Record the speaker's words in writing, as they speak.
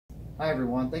Hi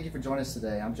everyone, thank you for joining us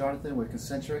today. I'm Jonathan with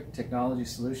Concentric Technology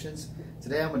Solutions.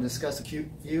 Today I'm going to discuss a few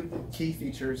key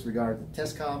features regarding the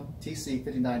Tescom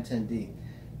TC-5910D.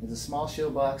 It's a small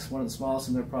shield box, one of the smallest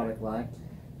in their product line.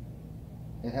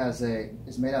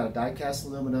 It's made out of die-cast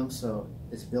aluminum, so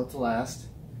it's built to last.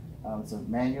 It's a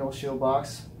manual shield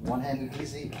box,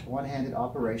 one-handed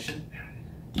operation.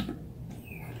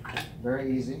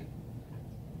 Very easy.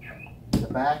 The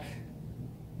back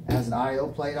has an I/O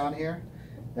plate on here.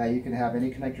 Now you can have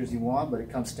any connectors you want, but it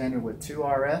comes standard with 2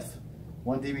 RF,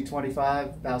 1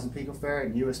 dB25, 1000 picofarad,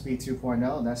 and USB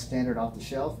 2.0, and that's standard off the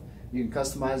shelf. You can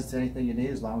customize it to anything you need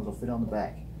as long as it'll fit on the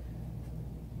back.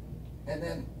 And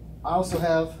then I also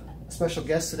have a special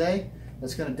guest today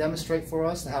that's going to demonstrate for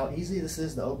us how easy this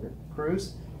is to open.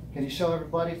 Cruz, can you show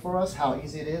everybody for us how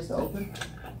easy it is to open?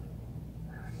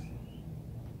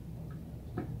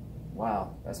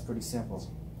 Wow, that's pretty simple.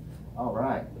 All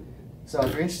right. So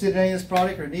if you're interested in any of this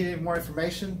product or need any more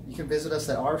information, you can visit us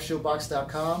at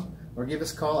rfshieldbox.com or give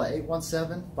us a call at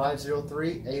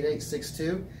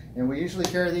 817-503-8862. And we usually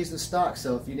carry these in stock,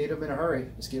 so if you need them in a hurry,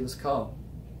 just give us a call.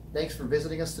 Thanks for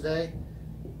visiting us today,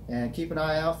 and keep an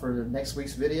eye out for next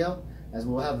week's video, as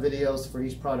we'll have videos for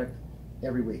each product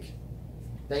every week.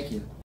 Thank you.